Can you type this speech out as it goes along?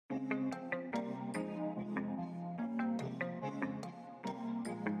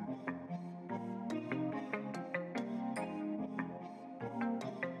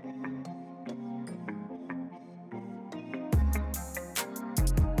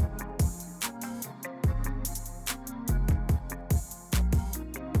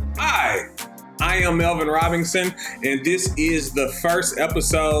I am Melvin Robinson, and this is the first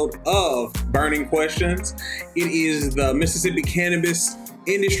episode of Burning Questions. It is the Mississippi Cannabis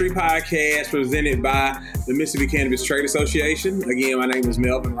Industry Podcast presented by the Mississippi Cannabis Trade Association. Again, my name is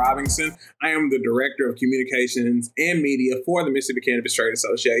Melvin Robinson. I am the Director of Communications and Media for the Mississippi Cannabis Trade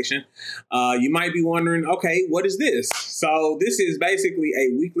Association. You might be wondering, okay, what is this? So this is basically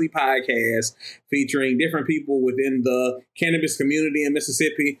a weekly podcast featuring different people within the cannabis community in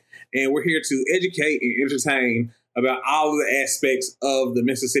Mississippi. And we're here to educate and entertain about all of the aspects of the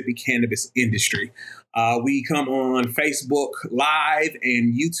Mississippi cannabis industry. We come on Facebook Live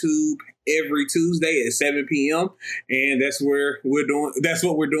and YouTube every Tuesday at 7 p.m. And that's what we're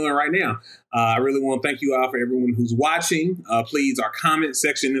doing right now. I really want to thank you all for everyone who's watching. Please, our comment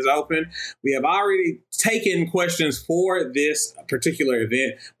section is open. We have already taken questions for this particular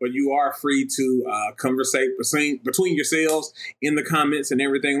event, but you are free to conversate between yourselves in the comments and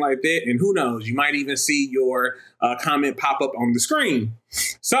everything like that. And who knows, you might even see your comment pop up on the screen.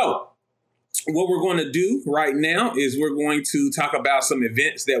 So what we're going to do right now is we're going to talk about some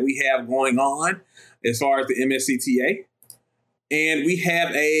events that we have going on as far as the MCPA. And we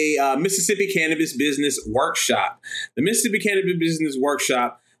have a Mississippi Cannabis Business Workshop. The Mississippi Cannabis Business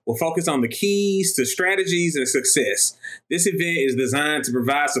Workshop will focus on the keys to strategies and success. This event is designed to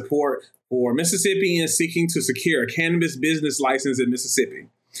provide support for Mississippians seeking to secure a cannabis business license in Mississippi.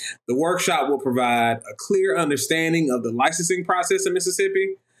 The workshop will provide a clear understanding of the licensing process in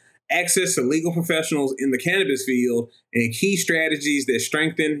Mississippi, access to legal professionals in the cannabis field, and key strategies that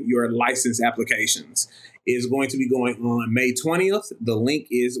strengthen your license applications. It is going to be going on May 20th. The link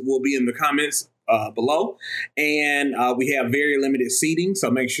will be in the comments below. And we have very limited seating,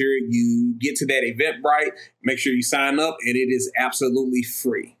 so make sure you get to that Eventbrite. Make sure you sign up, and it is absolutely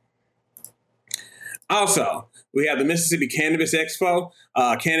free. Also, we have the Mississippi Cannabis Expo,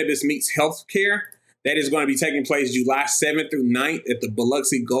 Cannabis Meets Healthcare. That is going to be taking place July 7th through 9th at the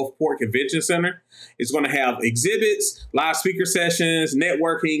Biloxi Gulfport Convention Center. It's going to have exhibits, live speaker sessions,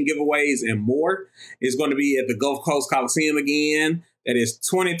 networking, giveaways, and more. It's going to be at the Gulf Coast Coliseum again. That is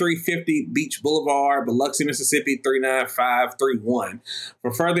 2350 Beach Boulevard, Biloxi, Mississippi, 39531.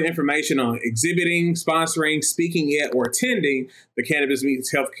 For further information on exhibiting, sponsoring, speaking at, or attending the Cannabis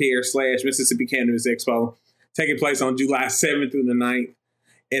Meets Healthcare / Mississippi Cannabis Expo, taking place on July 7th through the 9th,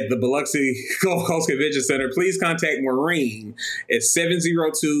 at the Biloxi Gulf Coast Convention Center, please contact Maureen at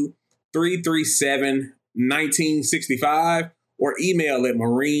 702-337-1965 or email at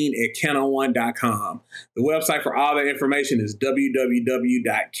maureen@canna1.com. The website for all that information is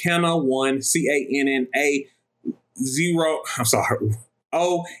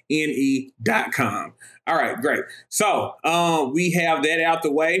www.canna1one.com. All right, great. So we have that out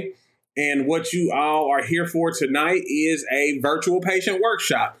the way. And what you all are here for tonight is a virtual patient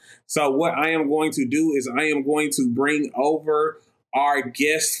workshop. So what I am going to do is I am going to bring over our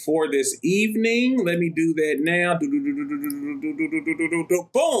guest for this evening. Let me do that now.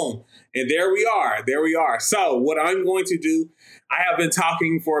 Boom. And there we are. There we are. So what I'm going to do, I have been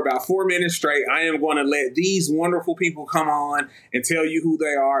talking for about 4 minutes straight. I am going to let these wonderful people come on and tell you who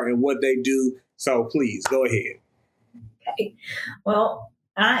they are and what they do. So please go ahead. Okay. Well,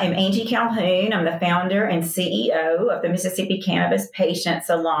 I am Angie Calhoun. I'm the founder and CEO of the Mississippi Cannabis Patients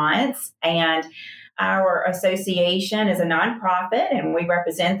Alliance, and our association is a nonprofit, and we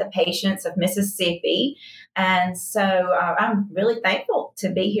represent the patients of Mississippi. And so I'm really thankful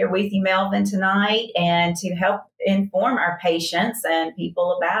to be here with you, Melvin, tonight, and to help inform our patients and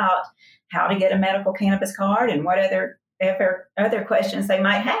people about how to get a medical cannabis card and what other questions they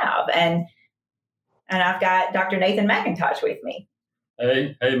might have. And I've got Dr. Nathan McIntosh with me.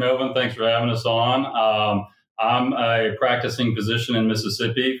 Hey, Melvin, thanks for having us on. I'm a practicing physician in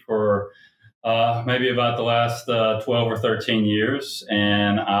Mississippi for maybe about the last 12 or 13 years.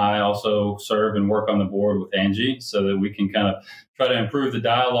 And I also serve and work on the board with Angie so that we can kind of try to improve the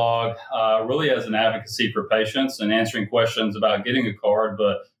dialogue really as an advocacy for patients and answering questions about getting a card,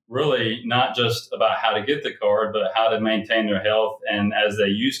 but really not just about how to get the card, but how to maintain their health and as they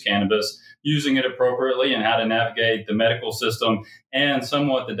use cannabis, using it appropriately and how to navigate the medical system and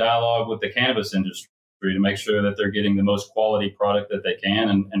somewhat the dialogue with the cannabis industry to make sure that they're getting the most quality product that they can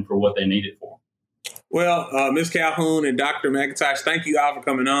and for what they need it for. Well, Ms. Calhoun and Dr. McIntosh, thank you all for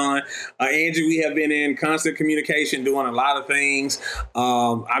coming on. Angie, we have been in constant communication doing a lot of things.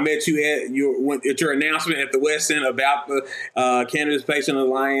 I met you at your announcement at the West End about the Cannabis Patient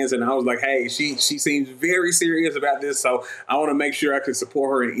Alliance, and I was like, hey, she seems very serious about this, so I want to make sure I could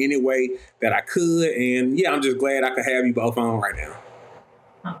support her in any way that I could. And, yeah, I'm just glad I could have you both on right now.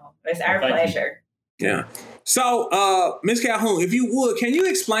 Oh, it's our pleasure. Yeah. So, Ms. Calhoun, if you would, can you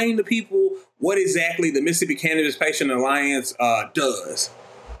explain to people what exactly the Mississippi Cannabis Patient Alliance does.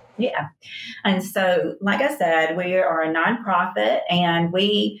 Yeah. And so, like I said, we are a nonprofit and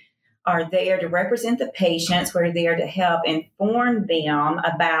we are there to represent the patients. We're there to help inform them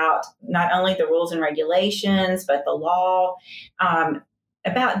about not only the rules and regulations, but the law,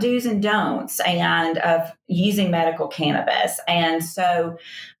 about do's and don'ts and of using medical cannabis. And so,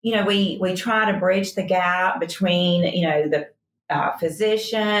 we try to bridge the gap between, the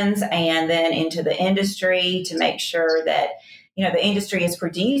physicians and then into the industry to make sure that the industry is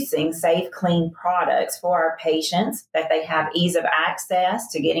producing safe, clean products for our patients, that they have ease of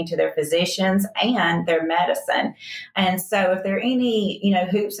access to getting to their physicians and their medicine. And so if there are any,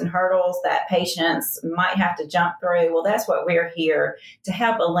 hoops and hurdles that patients might have to jump through, well, that's what we're here to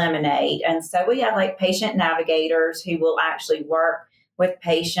help eliminate. And so we have like patient navigators who will actually work with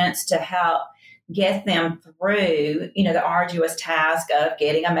patients to help get them through, the arduous task of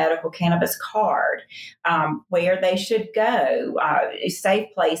getting a medical cannabis card, where they should go,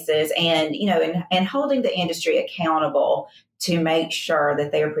 safe places, and, and holding the industry accountable to make sure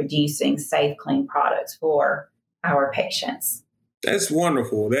that they are producing safe, clean products for our patients. That's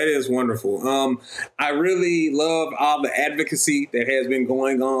wonderful. That is wonderful. I really love all the advocacy that has been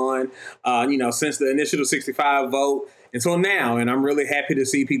going on, since the initial 65 vote until now. And I'm really happy to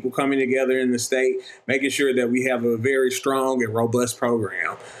see people coming together in the state, making sure that we have a very strong and robust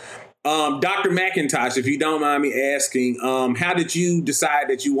program. Dr. McIntosh, if you don't mind me asking, how did you decide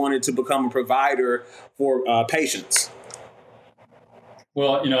that you wanted to become a provider for patients?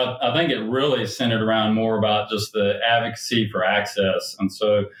 Well, I think it really centered around more about just the advocacy for access. And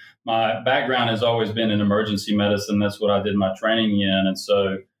so my background has always been in emergency medicine. That's what I did my training in. And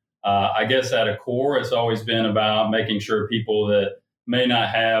so I guess at a core, it's always been about making sure people that may not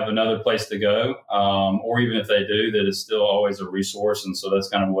have another place to go, or even if they do, that it's still always a resource. And so that's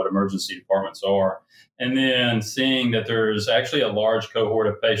kind of what emergency departments are. And then seeing that there's actually a large cohort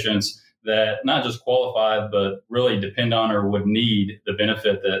of patients that not just qualified, but really depend on or would need the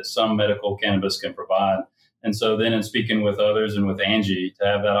benefit that some medical cannabis can provide. And so then in speaking with others and with Angie, to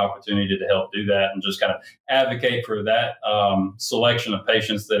have that opportunity to help do that and just kind of advocate for that selection of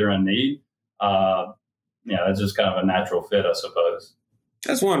patients that are in need, it's just kind of a natural fit, I suppose.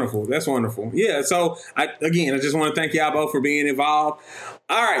 That's wonderful. That's wonderful. Yeah. So I just want to thank y'all both for being involved.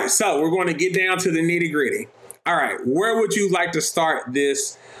 All right. So we're going to get down to the nitty gritty. All right. Where would you like to start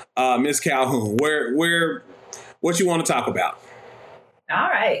this, Ms. Calhoun? What you want to talk about? All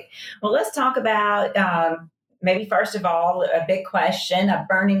right. Well, let's talk about maybe first of all, a big question, a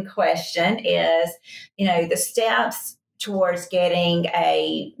burning question is, the steps towards getting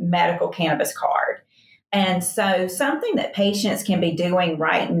a medical cannabis card. And so something that patients can be doing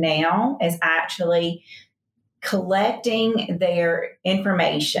right now is actually collecting their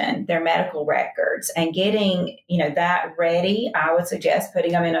information, their medical records, and getting, that ready. I would suggest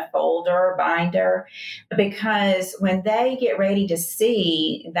putting them in a folder or binder, because when they get ready to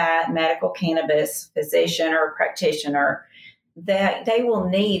see that medical cannabis physician or practitioner, that they will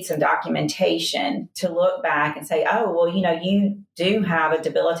need some documentation to look back and say, oh, well, you do have a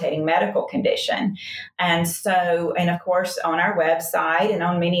debilitating medical condition. And so, and of course, on our website and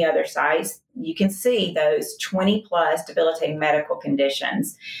on many other sites, you can see those 20 plus debilitating medical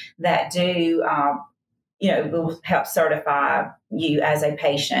conditions that do, will help certify you as a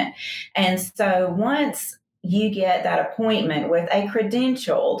patient. And so once you get that appointment with a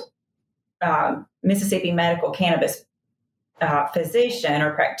credentialed Mississippi medical cannabis physician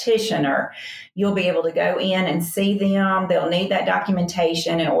or practitioner, you'll be able to go in and see them. They'll need that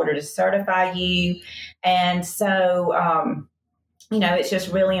documentation in order to certify you. And so, it's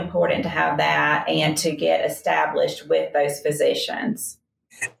just really important to have that and to get established with those physicians.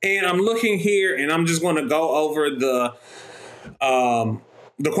 And I'm looking here and I'm just going to go over the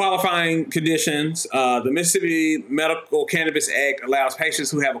qualifying conditions. The Mississippi Medical Cannabis Act allows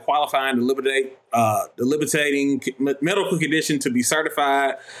patients who have a qualifying debilitating medical condition to be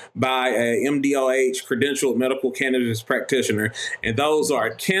certified by a MDOH credentialed medical cannabis practitioner. And those are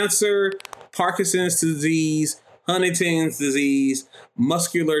cancer, Parkinson's disease, Huntington's disease,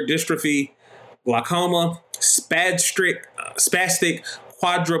 muscular dystrophy, glaucoma, spastic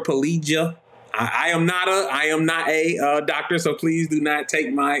quadriplegia. I am not a doctor, so please do not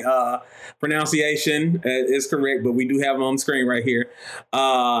take my pronunciation is correct, but we do have them on the screen right here.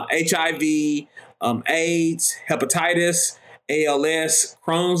 HIV, AIDS, hepatitis, ALS,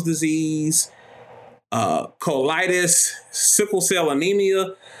 Crohn's disease, colitis, sickle cell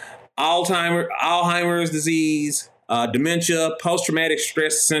anemia, Alzheimer's disease, dementia, post-traumatic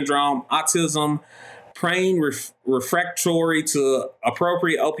stress syndrome, autism, pain refractory to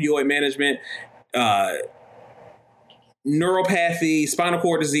appropriate opioid management, neuropathy, spinal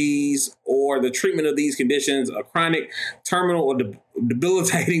cord disease, or the treatment of these conditions, a chronic, terminal, or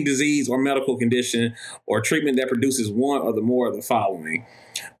debilitating disease or medical condition, or treatment that produces one or the more of the following.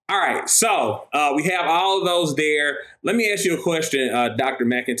 All right, so we have all of those there. Let me ask you a question, Dr.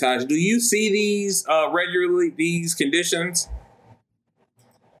 McIntosh. Do you see these regularly, these conditions?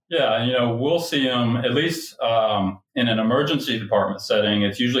 Yeah, we'll see them at least in an emergency department setting.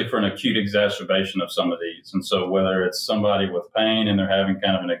 It's usually for an acute exacerbation of some of these. And so whether it's somebody with pain and they're having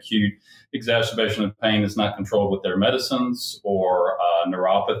kind of an acute exacerbation of pain that's not controlled with their medicines, or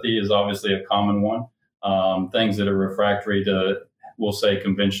neuropathy is obviously a common one. Things that are refractory to, we'll say,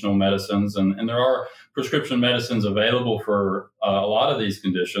 conventional medicines. And there are prescription medicines available for a lot of these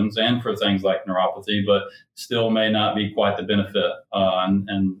conditions and for things like neuropathy, but still may not be quite the benefit. And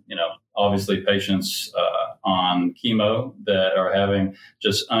obviously patients on chemo that are having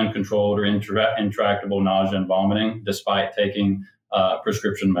just uncontrolled or intractable nausea and vomiting despite taking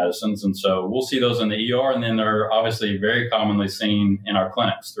prescription medicines. And so we'll see those in the ER, and then they're obviously very commonly seen in our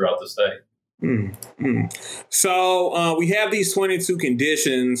clinics throughout the state. So we have these 22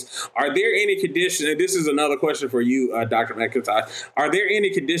 conditions. Are there any conditions, and this is another question for you, Dr. McIntosh, are there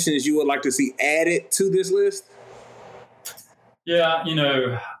any conditions you would like to see added to this list? Yeah,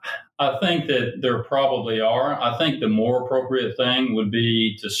 I think that there probably are. I think the more appropriate thing would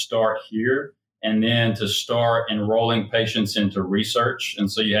be to start here and then to start enrolling patients into research.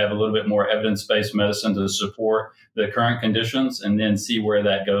 And so you have a little bit more evidence-based medicine to support the current conditions, and then see where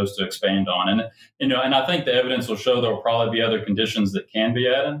that goes to expand on. And I think the evidence will show there will probably be other conditions that can be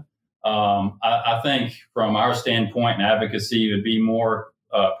added. I think from our standpoint in advocacy, it would be more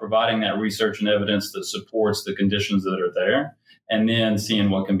providing that research and evidence that supports the conditions that are there, and then seeing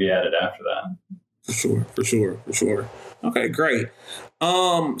what can be added after that. For sure. Okay, great. We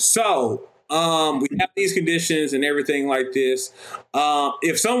have these conditions and everything like this.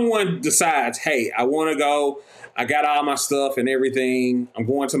 If someone decides, hey, I want to go, I got all my stuff and everything, I'm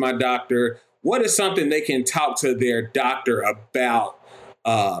going to my doctor, what is something they can talk to their doctor about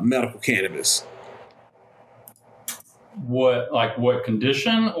medical cannabis? What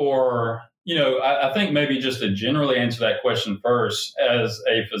condition? Or, I think maybe just to generally answer that question first, as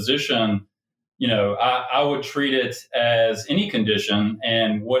a physician, I would treat it as any condition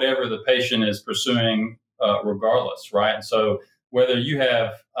and whatever the patient is pursuing, regardless, right? And so whether you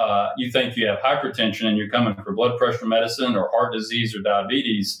have, you think you have hypertension and you're coming for blood pressure medicine, or heart disease or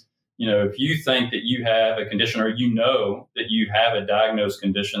diabetes, if you think that you have a condition, or that you have a diagnosed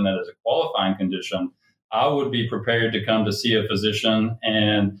condition that is a qualifying condition, I would be prepared to come to see a physician,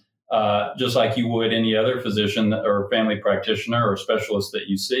 and just like you would any other physician or family practitioner or specialist that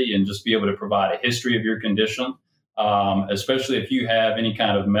you see, and just be able to provide a history of your condition, especially if you have any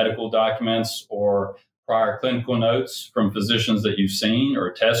kind of medical documents or prior clinical notes from physicians that you've seen,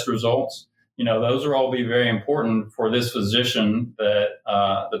 or test results. Those are all be very important for this physician that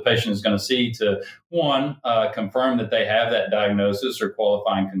the patient is going to see to, one, confirm that they have that diagnosis or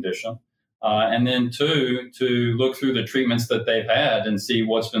qualifying condition. And then two, to look through the treatments that they've had and see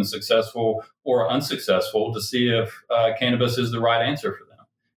what's been successful or unsuccessful, to see if cannabis is the right answer for them.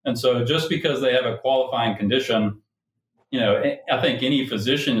 And so just because they have a qualifying condition, I think any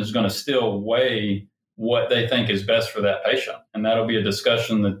physician is going to still weigh what they think is best for that patient. And that'll be a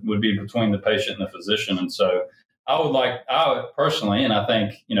discussion that would be between the patient and the physician. And so I would personally, and I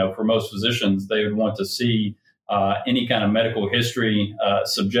think, for most physicians, they would want to see any kind of medical history,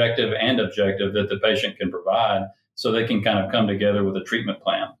 subjective and objective, that the patient can provide, so they can kind of come together with a treatment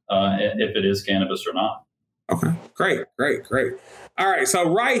plan, if it is cannabis or not. Okay, great. All right, so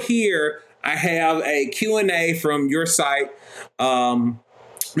right here, I have a Q&A from your site,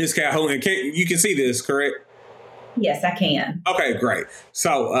 Ms. Calhoun. You can see this, correct? Yes, I can. Okay, great.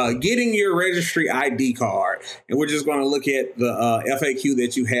 So getting your registry ID card, and we're just going to look at the FAQ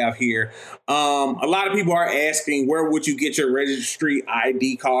that you have here. A lot of people are asking, where would you get your registry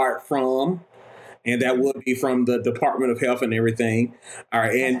ID card from? And that would be from the Department of Health and everything. All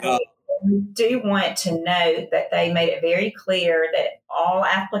right. And we do want to note that they made it very clear that all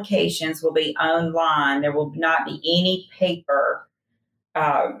applications will be online. There will not be any paper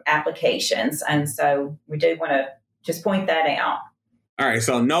applications. And so we do want to just point that out. All right,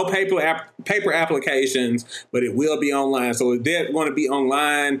 so no paper applications, but it will be online. So they're going to be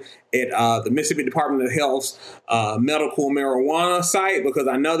online at the Mississippi Department of Health's medical marijuana site, because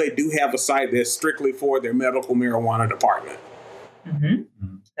I know they do have a site that's strictly for their medical marijuana department.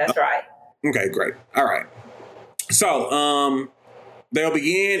 Mm-hmm. That's right. Okay, great. All right. So They'll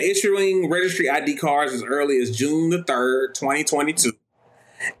begin issuing registry ID cards as early as June the 3rd, 2022.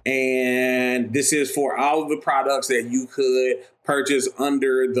 And this is for all of the products that you could purchase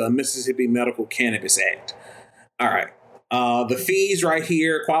under the Mississippi Medical Cannabis Act. All right. The fees right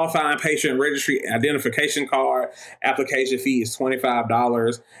here: qualifying patient registry identification card application fee is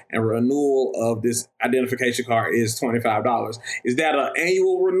 $25, and renewal of this identification card is $25. Is that an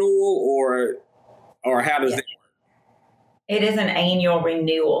annual renewal, or how does that work? It is an annual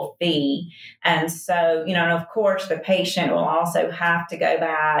renewal fee. And so, and of course, the patient will also have to go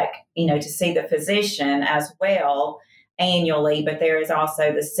back, to see the physician as well annually. But there is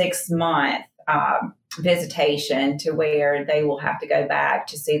also the 6-month visitation to where they will have to go back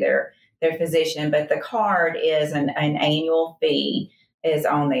to see their physician. But the card is an annual fee is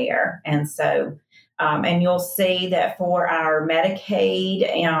on there. And so, and you'll see that for our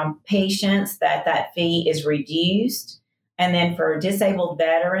Medicaid patients that fee is reduced. And then for disabled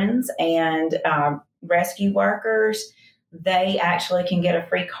veterans and rescue workers, they actually can get a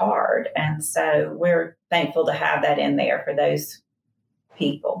free card. And so we're thankful to have that in there for those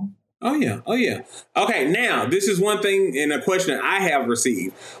people. Oh, yeah. Okay, now, this is one thing and a question that I have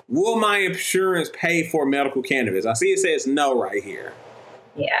received. Will my insurance pay for medical cannabis? I see it says no right here.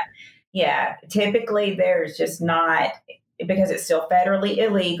 Yeah. Typically, there's just not, because it's still federally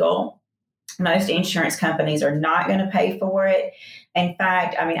illegal. Most insurance companies are not going to pay for it. In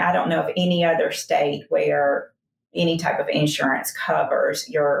fact, I don't know of any other state where any type of insurance covers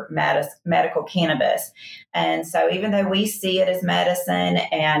your medical cannabis. And so even though we see it as medicine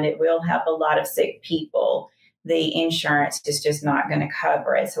and it will help a lot of sick people, the insurance is just not going to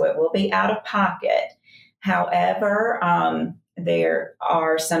cover it. So it will be out of pocket. However, there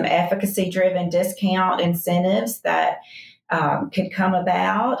are some efficacy-driven discount incentives that could come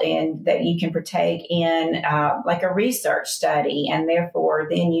about and that you can partake in like a research study, and therefore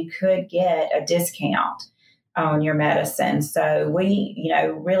then you could get a discount on your medicine. So we,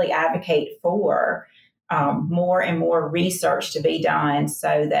 really advocate for more and more research to be done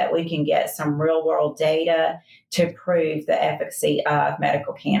so that we can get some real world data to prove the efficacy of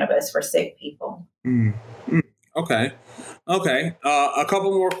medical cannabis for sick people. Okay. A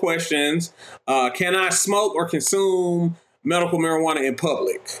couple more questions. Can I smoke or consume medical marijuana in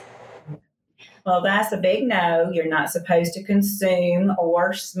public? Well, that's a big no. You're not supposed to consume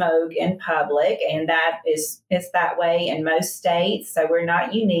or smoke in public, and it's that way in most states. So we're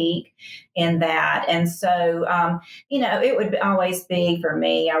not unique in that. And so, it would always be, for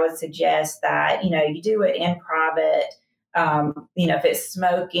me, I would suggest that, you do it in private. If it's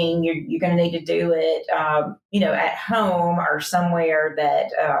smoking, you're going to need to do it, at home or somewhere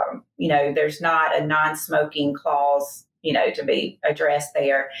that, there's not a non-smoking clause, to be addressed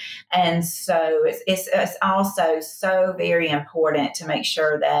there. And so it's also so very important to make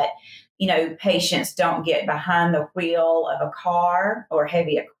sure that, patients don't get behind the wheel of a car or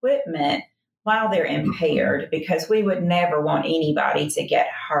heavy equipment while they're impaired, because we would never want anybody to get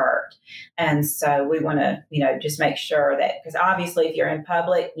hurt. And so we want to, just make sure that, because obviously if you're in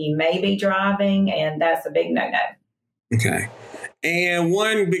public, you may be driving, and that's a big no-no. Okay. And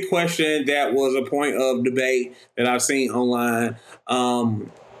one big question that was a point of debate that I've seen online,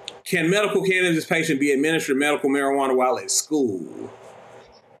 can medical cannabis patient be administered medical marijuana while at school?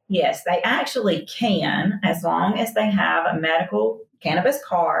 Yes, they actually can, as long as they have a medical cannabis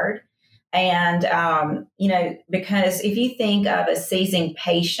card. And, because if you think of a seizing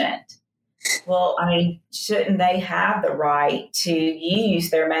patient, well, shouldn't they have the right to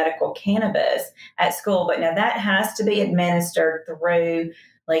use their medical cannabis at school? But now that has to be administered through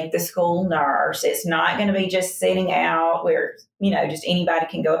like the school nurse. It's not going to be just sitting out where, just anybody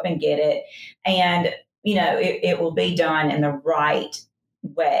can go up and get it. And, it will be done in the right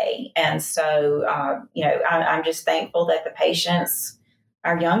way. And so, I'm just thankful that the patients,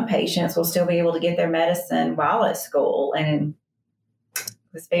 our young patients, will still be able to get their medicine while at school. And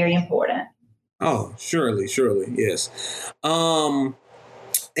it's very important. Oh, surely, yes. And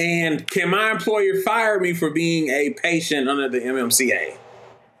can my employer fire me for being a patient under the MMCA?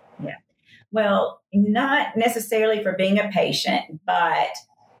 Yeah. Well, not necessarily for being a patient, but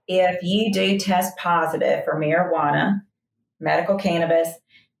if you do test positive for marijuana, medical cannabis,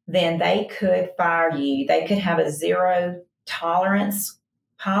 then they could fire you. They could have a zero tolerance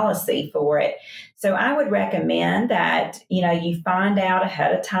policy for it. So I would recommend that, you find out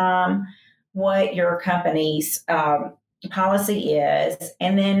ahead of time what your company's policy is.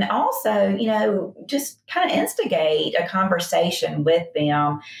 And then also, just kind of instigate a conversation with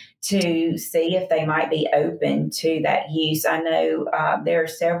them to see if they might be open to that use. I know there are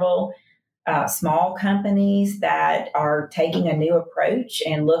several small companies that are taking a new approach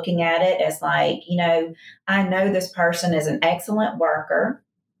and looking at it as like, I know this person is an excellent worker.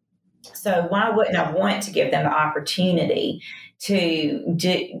 So why wouldn't I want to give them the opportunity to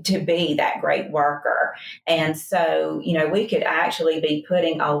be that great worker? And so, we could actually be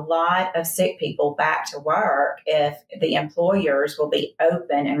putting a lot of sick people back to work if the employers will be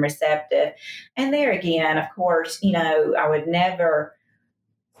open and receptive. And there again, of course, I would never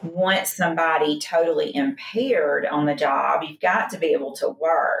want somebody totally impaired on the job. You've got to be able to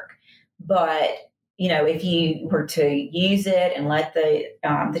work. But if you were to use it and let the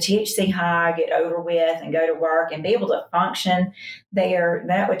THC high get over with and go to work and be able to function there,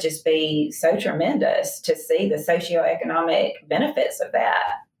 that would just be so tremendous to see the socioeconomic benefits of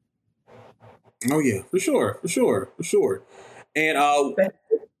that. Oh yeah, for sure. And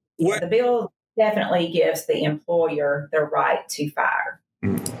the bill definitely gives the employer the right to fire.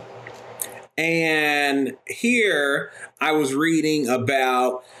 Mm-hmm. And here I was reading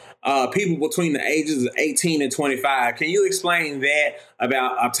about people between the ages of 18 and 25. Can you explain that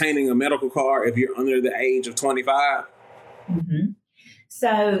about obtaining a medical card if you're under the age of 25? Mm-hmm.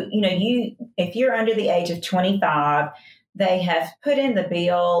 So, if you're under the age of 25, they have put in the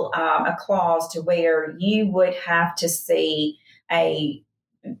bill a clause to where you would have to see a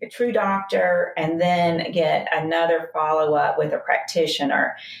true doctor and then get another follow-up with a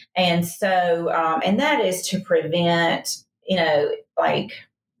practitioner. And so, and that is to prevent, like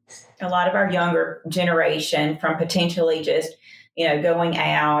a lot of our younger generation from potentially just, going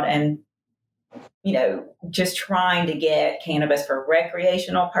out and, just trying to get cannabis for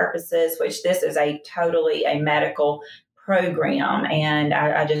recreational purposes, which this is totally a medical program. And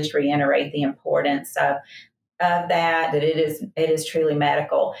I just reiterate the importance of that it is truly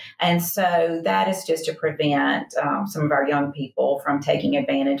medical. And so that is just to prevent some of our young people from taking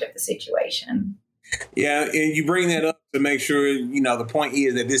advantage of the situation. Yeah, and you bring that up to make sure, the point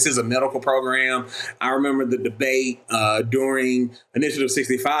is that this is a medical program. I remember the debate during Initiative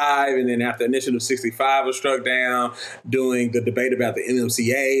 65, and then after Initiative 65 was struck down, doing the debate about the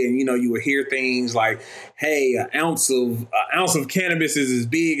MCPA, and, you would hear things like, hey, an ounce of cannabis is as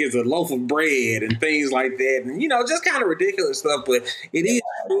big as a loaf of bread and things like that. And, just kind of ridiculous stuff. But it is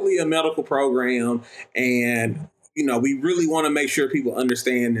truly a medical program. And we really want to make sure people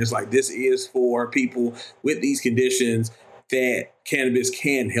understand this is for people with these conditions that cannabis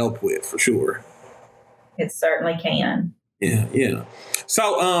can help with, for sure. It certainly can. Yeah.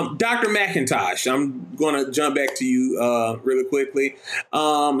 So, Dr. McIntosh, I'm going to jump back to you really quickly.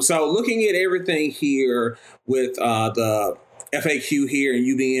 So looking at everything here with the FAQ here and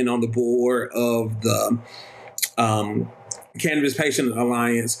you being on the board of the Cannabis Patient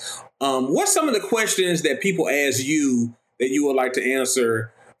Alliance, what's some of the questions that people ask you that you would like to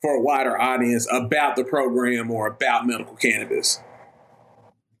answer for a wider audience about the program or about medical cannabis?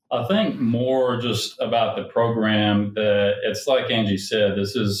 I think more just about the program that it's like Angie said,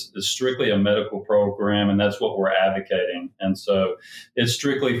 this is strictly a medical program, and that's what we're advocating. And so it's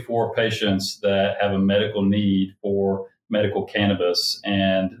strictly for patients that have a medical need for medical cannabis,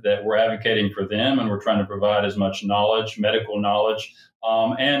 and that we're advocating for them, and we're trying to provide as much knowledge, medical knowledge,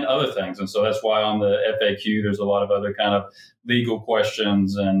 and other things. And so that's why on the FAQ, there's a lot of other kind of legal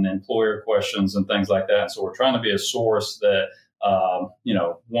questions and employer questions and things like that. So we're trying to be a source that,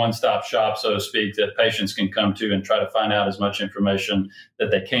 one-stop shop, so to speak, that patients can come to and try to find out as much information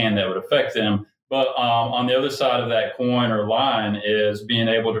that they can that would affect them. But on the other side of that coin or line is being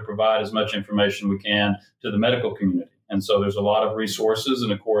able to provide as much information we can to the medical community. And so there's a lot of resources.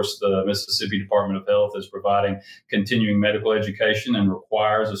 And of course, the Mississippi Department of Health is providing continuing medical education and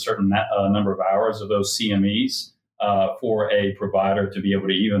requires a certain number of hours of those CMEs for a provider to be able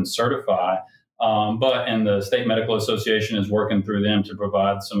to even certify. And the State Medical Association is working through them to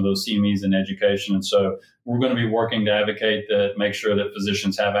provide some of those CMEs in education. And so we're going to be working to advocate that, make sure that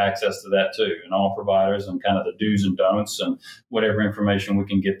physicians have access to that too, and all providers, and kind of the do's and don'ts and whatever information we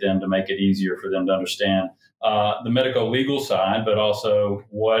can get them to make it easier for them to understand the medical legal side, but also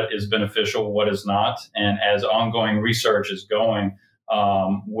what is beneficial, what is not. And as ongoing research is going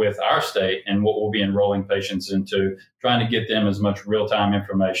with our state and what we'll be enrolling patients into, trying to get them as much real-time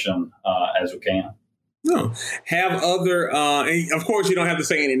information as we can. No, have other, and of course you don't have to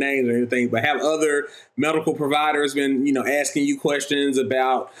say any names or anything, but have other medical providers been, asking you questions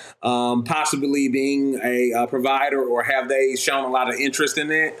about possibly being a provider, or have they shown a lot of interest in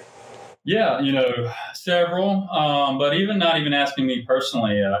that? Yeah, several, but even not even asking me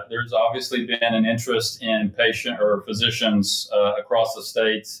personally, there's obviously been an interest in patient or physicians across the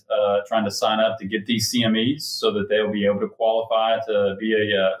states trying to sign up to get these CMEs so that they'll be able to qualify to be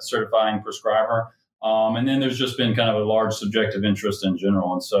a certifying prescriber. And then there's just been kind of a large subjective interest in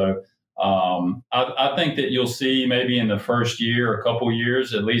general. And so I think that you'll see maybe in the first year, a couple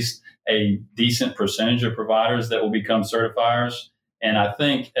years, at least a decent percentage of providers that will become certifiers. And I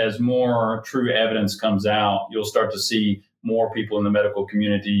think as more true evidence comes out, you'll start to see more people in the medical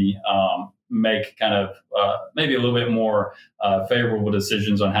community make kind of maybe a little bit more favorable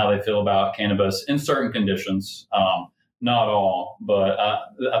decisions on how they feel about cannabis in certain conditions. Not all, but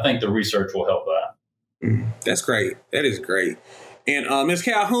I think the research will help that. That's great. That is great. And Ms.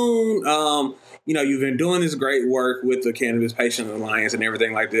 Calhoun, you've been doing this great work with the Cannabis Patient Alliance and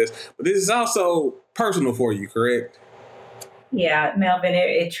everything like this, but this is also personal for you, correct? Yeah, Melvin,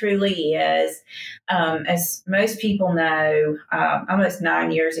 it truly is. As most people know, almost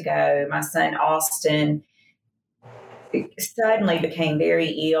 9 years ago, my son Austin suddenly became very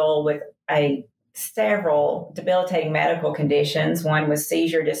ill with several debilitating medical conditions. One was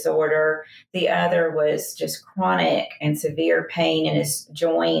seizure disorder. The other was just chronic and severe pain in his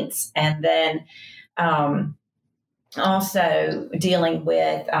joints. And then also dealing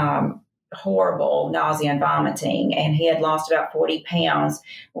with horrible nausea and vomiting, and he had lost about 40 pounds.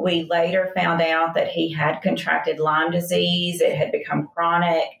 We later found out that he had contracted Lyme disease. It had become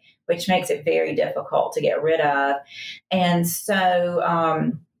chronic, which makes it very difficult to get rid of. And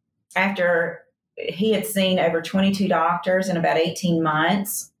so after he had seen over 22 doctors in about 18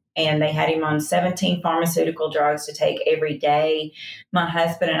 months, and they had him on 17 pharmaceutical drugs to take every day, my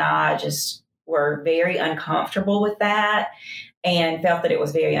husband and I just were very uncomfortable with that and felt that it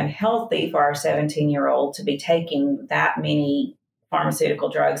was very unhealthy for our 17-year-old to be taking that many pharmaceutical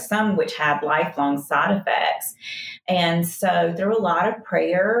drugs, some which had lifelong side effects. And so through a lot of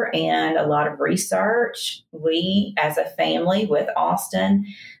prayer and a lot of research, we as a family with Austin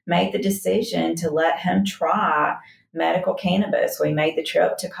made the decision to let him try medical cannabis. We made the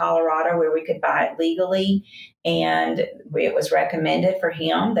trip to Colorado where we could buy it legally, and it was recommended for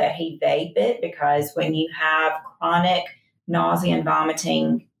him that he vape it, because when you have chronic nausea and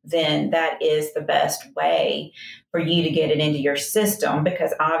vomiting, then that is the best way for you to get it into your system.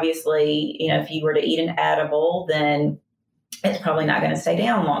 Because obviously, if you were to eat an edible, then it's probably not going to stay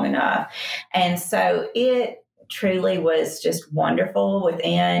down long enough. And so it truly was just wonderful.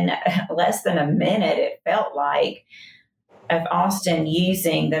 Within less than a minute, it felt like, of Austin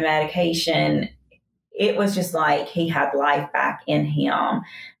using the medication, it was just like he had life back in him.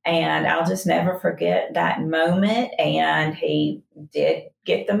 And I'll just never forget that moment. And he did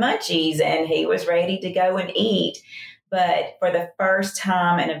get the munchies and he was ready to go and eat. But for the first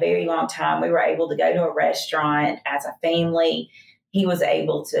time in a very long time, we were able to go to a restaurant as a family. He was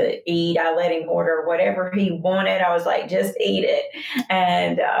able to eat. I let him order whatever he wanted. I was like, just eat it.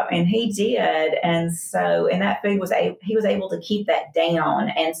 And he did. And so, and that food he was able to keep that down.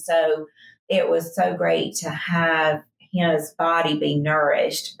 And so it was so great to have his body be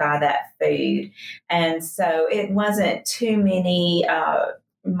nourished by that food. And so it wasn't too many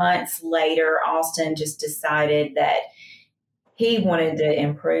months later, Austin just decided that he wanted to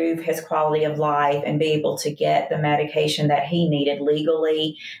improve his quality of life and be able to get the medication that he needed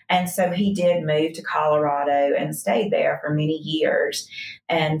legally. And so he did move to Colorado and stayed there for many years.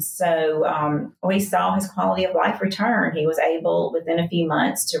 And so we saw his quality of life return. He was able, within a few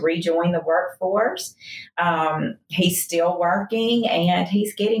months, to rejoin the workforce. He's still working and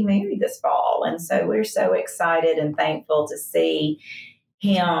he's getting married this fall. And so we're so excited and thankful to see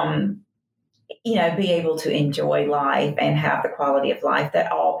him be able to enjoy life and have the quality of life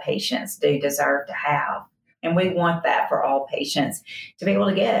that all patients do deserve to have. And we want that for all patients, to be able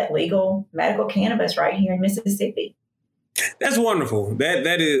to get legal medical cannabis right here in Mississippi. That's wonderful. That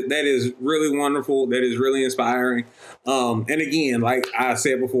is really wonderful. That is really inspiring. And again, like I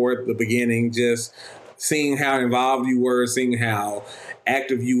said before at the beginning, just seeing how involved you were, seeing how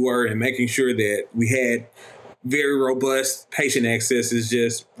active you were, and making sure that we had very robust patient access is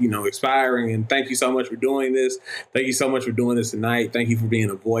just, inspiring. And thank you so much for doing this. Thank you so much for doing this tonight. Thank you for being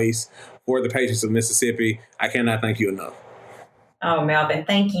a voice for the patients of Mississippi. I cannot thank you enough. Oh, Melvin,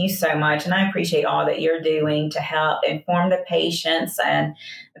 thank you so much. And I appreciate all that you're doing to help inform the patients and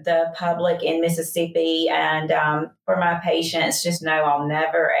the public in Mississippi. And for my patients, just know I'll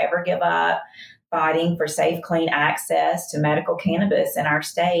never, ever give up fighting for safe, clean access to medical cannabis in our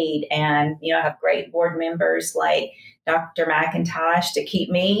state. And, I have great board members like Dr. McIntosh to keep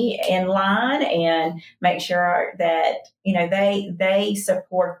me in line and make sure that, they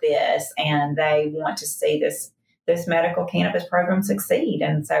support this and they want to see this medical cannabis program succeed.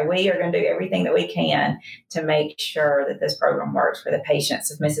 And so we are going to do everything that we can to make sure that this program works for the patients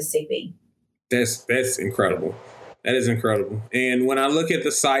of Mississippi. That's incredible. That is incredible. And when I look at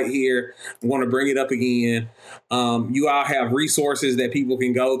the site here, I want to bring it up again. You all have resources that people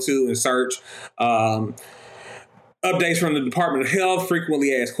can go to and search. Updates from the Department of Health,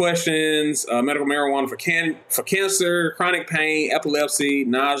 frequently asked questions, medical marijuana for cancer, chronic pain, epilepsy,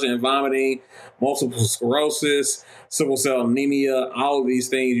 nausea and vomiting, multiple sclerosis, sickle cell anemia, all of these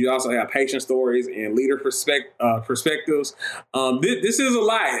things. You also have patient stories and leader perspectives. This is a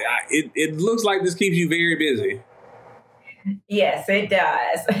lot. It looks like this keeps you very busy. Yes, it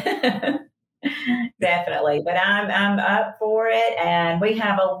does. Definitely. But I'm up for it. And we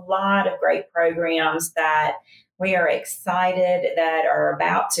have a lot of great programs that we are excited that are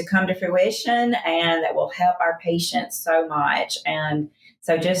about to come to fruition and that will help our patients so much. And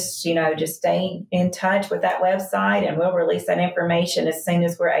so just stay in touch with that website and we'll release that information as soon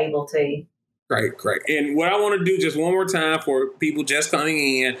as we're able to. Great. And what I want to do just one more time for people just coming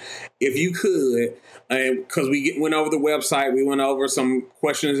in, if you could, because we went over the website, we went over some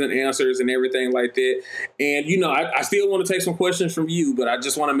questions and answers and everything like that. And, I still want to take some questions from you, but I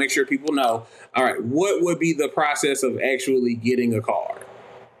just want to make sure people know, all right, what would be the process of actually getting a card?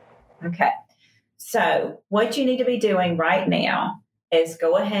 Okay. So what you need to be doing right now is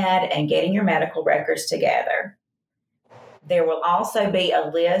go ahead and getting your medical records together. There will also be a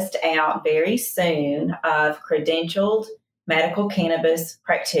list out very soon of credentialed medical cannabis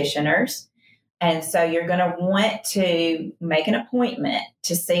practitioners. And so you're going to want to make an appointment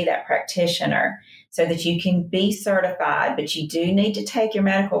to see that practitioner so that you can be certified. But you do need to take your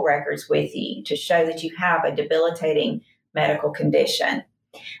medical records with you to show that you have a debilitating medical condition.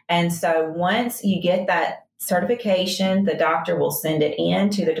 And so once you get that certification, the doctor will send it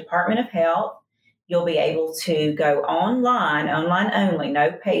in to the Department of Health. You'll be able to go online only,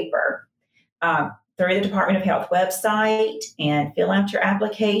 no paper, through the Department of Health website and fill out your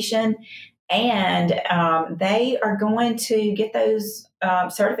application. And they are going to get those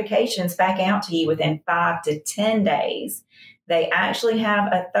certifications back out to you within 5 to 10 days. They actually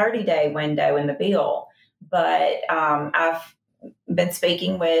have a 30-day window in the bill, but I've been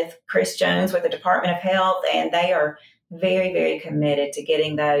speaking with Chris Jones with the Department of Health, and they are very, very committed to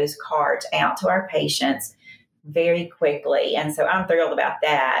getting those cards out to our patients very quickly. And so I'm thrilled about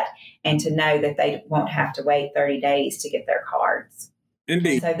that and to know that they won't have to wait 30 days to get their cards.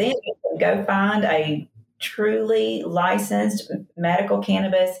 Indeed. And so then you can go find a truly licensed medical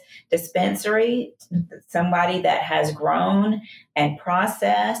cannabis dispensary, somebody that has grown and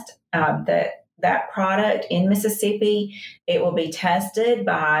processed that product in Mississippi. It will be tested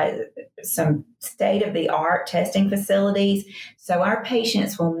by some state-of-the-art testing facilities. So our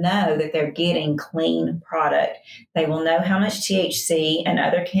patients will know that they're getting clean product. They will know how much THC and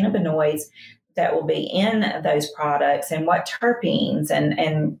other cannabinoids that will be in those products and what terpenes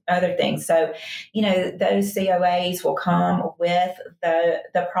and other things. So, those COAs will come with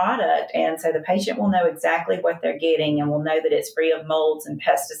the product. And so the patient will know exactly what they're getting and will know that it's free of molds and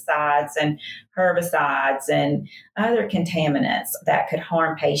pesticides and herbicides and other contaminants that could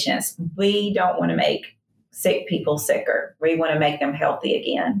harm patients. We don't want to make sick people sicker. We want to make them healthy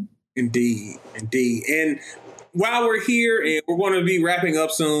again. Indeed. And while we're here and we're going to be wrapping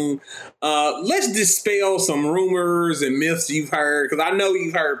up soon, let's dispel some rumors and myths you've heard, because I know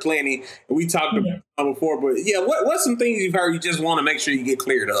you've heard plenty, and we talked about them before. But what's some things you've heard you just want to make sure you get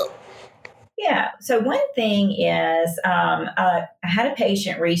cleared up? Yeah. So one thing is, I had a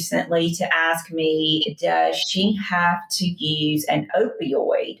patient recently to ask me, does she have to use an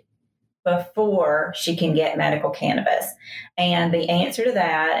opioid before she can get medical cannabis? And the answer to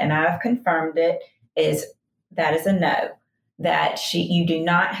that, and I've confirmed it, is that is a no, that you do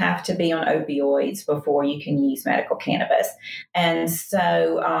not have to be on opioids before you can use medical cannabis. And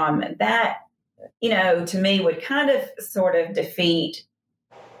so that, to me would kind of sort of defeat,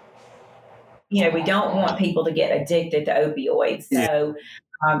 we don't want people to get addicted to opioids. So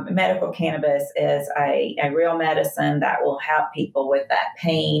medical cannabis is a real medicine that will help people with that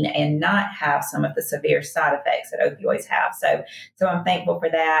pain and not have some of the severe side effects that opioids have. So I'm thankful for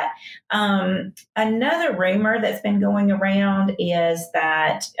that. Another rumor that's been going around is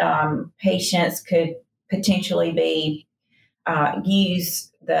that patients could potentially be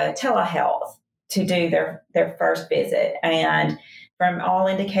use the telehealth to do their first visit. And from all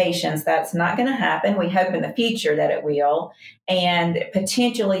indications, that's not going to happen. We hope in the future that it will. And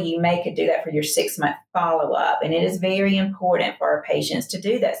potentially you could do that for your 6-month follow-up. And it is very important for our patients to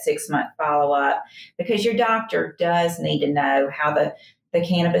do that 6-month follow-up, because your doctor does need to know how the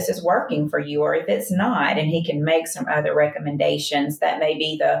cannabis is working for you, or if it's not, and he can make some other recommendations that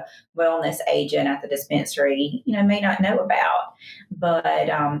maybe the wellness agent at the dispensary, may not know about. But,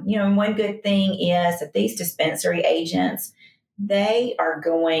 one good thing is that these dispensary agents, they are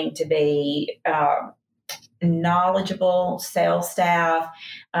going to be knowledgeable sales staff.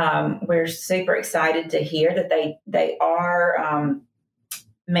 We're super excited to hear that they are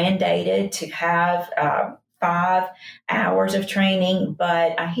mandated to have 5 hours of training,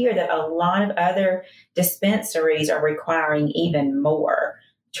 but I hear that a lot of other dispensaries are requiring even more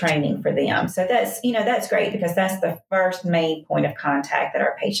training for them. So that's great, because that's the first main point of contact that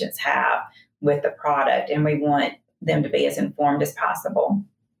our patients have with the product, and we want them to be as informed as possible.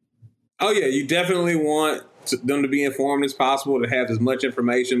 Oh yeah, you definitely want them to be informed as possible, to have as much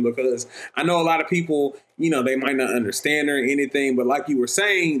information, because I know a lot of people, they might not understand or anything, but like you were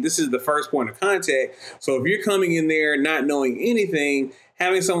saying, this is the first point of contact. So if you're coming in there not knowing anything,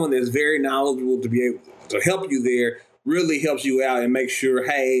 having someone that's very knowledgeable to be able to help you there really helps you out and make sure,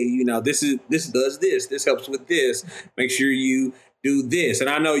 hey, this does this helps with this. Make sure you do this. And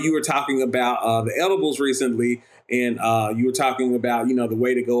I know you were talking about the edibles recently, and you were talking about, the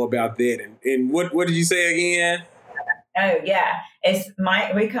way to go about that. And what did you say again? Oh, yeah.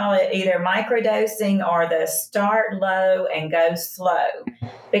 We call it either microdosing or the start low and go slow,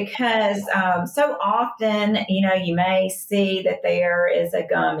 because so often, you may see that there is a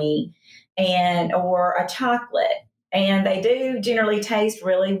gummy or a chocolate, and they do generally taste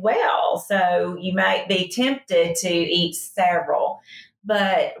really well. So you might be tempted to eat several,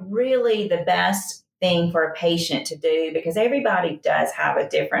 but really the best thing for a patient to do, because everybody does have a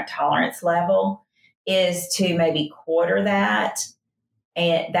different tolerance level, is to maybe quarter that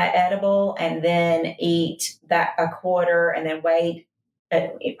edible, and then eat that a quarter, and then wait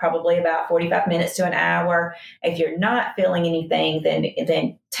probably about 45 minutes to an hour. If you're not feeling anything,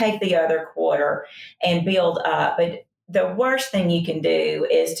 then take the other quarter and build up. But the worst thing you can do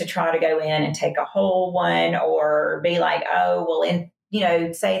is to try to go in and take a whole one, or be like, oh, well,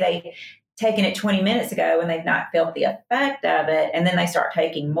 say they taken it 20 minutes ago and they've not felt the effect of it, and then they start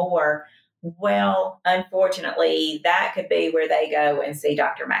taking more. Well, unfortunately, that could be where they go and see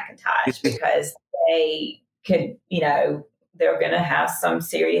Dr. McIntosh, because they could, they're going to have some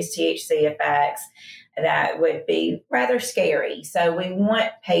serious THC effects that would be rather scary. So we want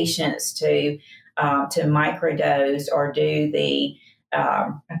patients to microdose, or do the,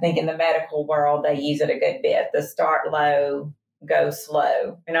 I think in the medical world, they use it a good bit, the start low, go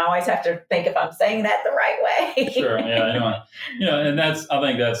slow. And I always have to think if I'm saying that the right way. Sure. Yeah. And I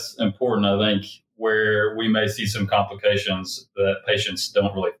think that's important. I think where we may see some complications, that patients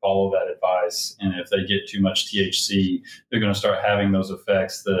don't really follow that advice. And if they get too much THC, they're going to start having those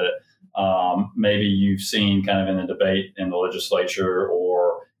effects that maybe you've seen kind of in the debate in the legislature,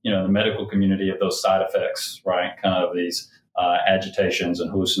 or, the medical community, of those side effects, right? Kind of these agitations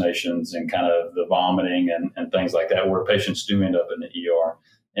and hallucinations, and kind of the vomiting and things like that, where patients do end up in the ER.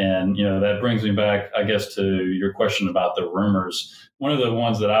 And, that brings me back, I guess, to your question about the rumors. One of the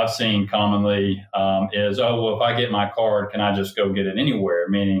ones that I've seen commonly is, oh, well, if I get my card, can I just go get it anywhere,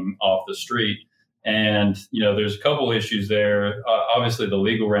 meaning off the street? And, there's a couple issues there. Obviously, the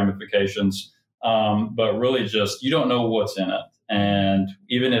legal ramifications, but really just, you don't know what's in it. And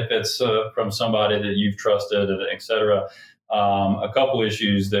even if it's from somebody that you've trusted, et cetera, a couple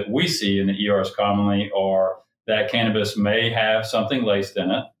issues that we see in the ERs commonly are that cannabis may have something laced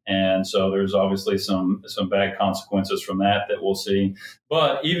in it. And so there's obviously some bad consequences from that we'll see.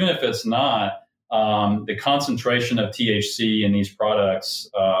 But even if it's not, the concentration of THC in these products,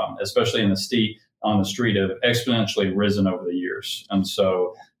 especially on the street, have exponentially risen over the years. And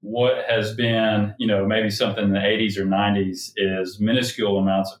so what has been, maybe something in the 80s or 90s is minuscule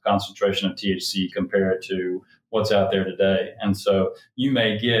amounts of concentration of THC compared to what's out there today. And so you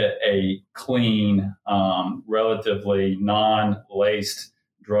may get a clean, relatively non-laced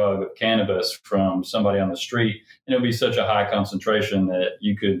drug of cannabis from somebody on the street, and it'll be such a high concentration that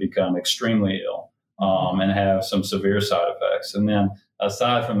you could become extremely ill and have some severe side effects. And then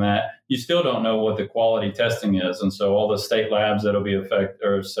aside from that, you still don't know what the quality testing is. And so all the state labs that'll be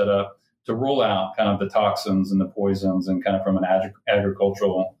set up to rule out kind of the toxins and the poisons, and kind of from an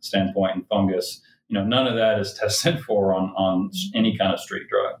agricultural standpoint and fungus, none of that is tested for on any kind of street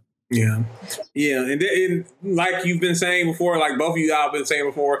drug. Yeah. Yeah. And like you've been saying before, like both of you all have been saying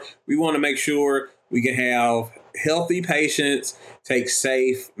before, we want to make sure we can have healthy patients take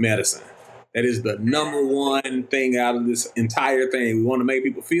safe medicine. That is the number one thing out of this entire thing. We want to make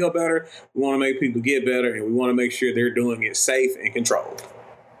people feel better. We want to make people get better. And we want to make sure they're doing it safe and controlled.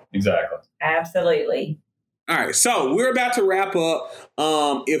 Exactly. Absolutely. All right. So we're about to wrap up.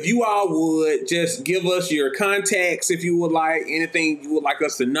 If you all would just give us your contacts, if you would like, anything you would like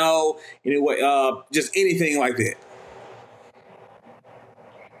us to know, anyway, just anything like that.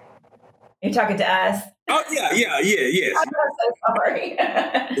 You're talking to us? Oh, yes. I'm so sorry.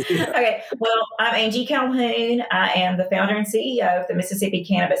 Okay, well, I'm Angie Calhoun. I am the founder and CEO of the Mississippi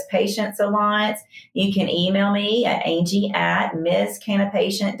Cannabis Patients Alliance. You can email me at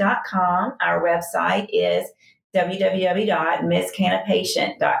angie@mscannapatient.com. Our website is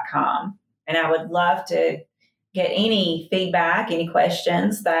www.mscannapatient.com. And I would love to get any feedback, any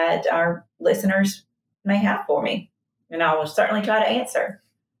questions that our listeners may have for me. And I will certainly try to answer.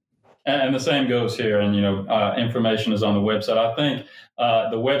 And the same goes here. And, information is on the website. I think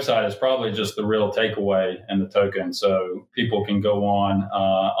the website is probably just the real takeaway and the token. So people can go on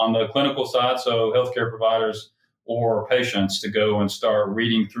the clinical side, so healthcare providers or patients to go and start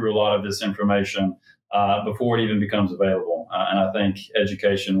reading through a lot of this information before it even becomes available. And I think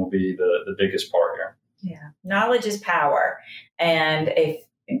education will be the biggest part here. Yeah. Knowledge is power. And if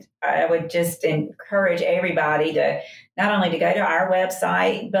I would just encourage everybody to not only to go to our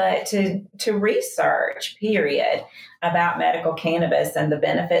website, but to research, period, about medical cannabis and the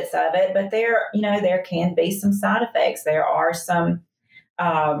benefits of it. But there can be some side effects. There are some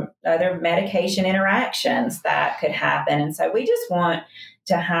other medication interactions that could happen. And so we just want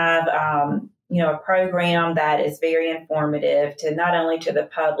to have, a program that is very informative to not only to the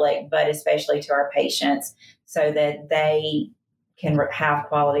public, but especially to our patients so that they can have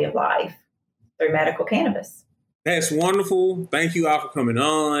quality of life through medical cannabis. That's wonderful. Thank you all for coming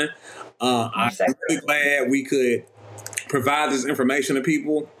on. I'm really glad we could provide this information to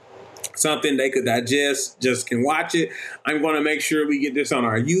people, something they could digest, just can watch it. I'm going to make sure we get this on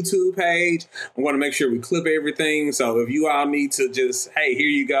our YouTube page. I'm going to make sure we clip everything. So if you all need to just, hey, here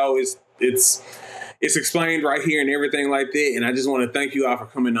you go. It's explained right here and everything like that. And I just want to thank you all for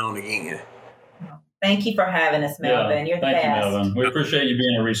coming on again. Thank you for having us, Melvin. You're the best. Thank you, Melvin. We appreciate you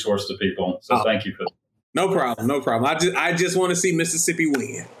being a resource to people. So thank you for that. No problem. I just want to see Mississippi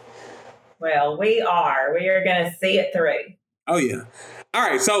win. Well, we are going to see it through. Oh, yeah. All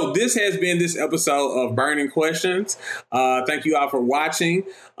right. So this has been this episode of Burning Questions. Thank you all for watching.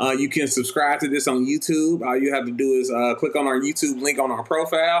 You can subscribe to this on YouTube. All you have to do is click on our YouTube link on our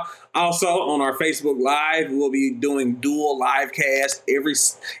profile. Also on our Facebook Live, we'll be doing dual live cast every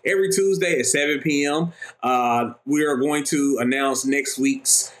Tuesday at 7 p.m. We are going to announce next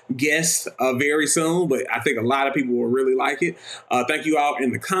week's guest very soon, but I think a lot of people will really like it. Thank you all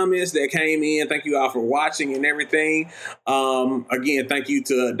in the comments that came in. Thank you all for watching and everything. Again, thank you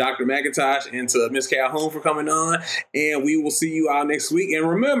to Dr. McIntosh and to Ms. Calhoun for coming on. And we will see you all next week. And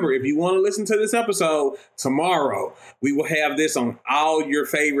remember, if you want to listen to this episode tomorrow, we will have this on all your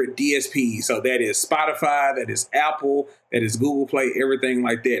favorite DSPs. So that is Spotify, that is Apple, that is Google Play, everything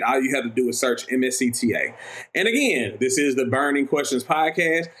like that. All you have to do is search MSCTA. And again, this is the Burning Questions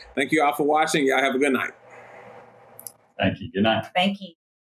Podcast. Thank you all for watching. Y'all have a good night. Thank you. Good night. Thank you.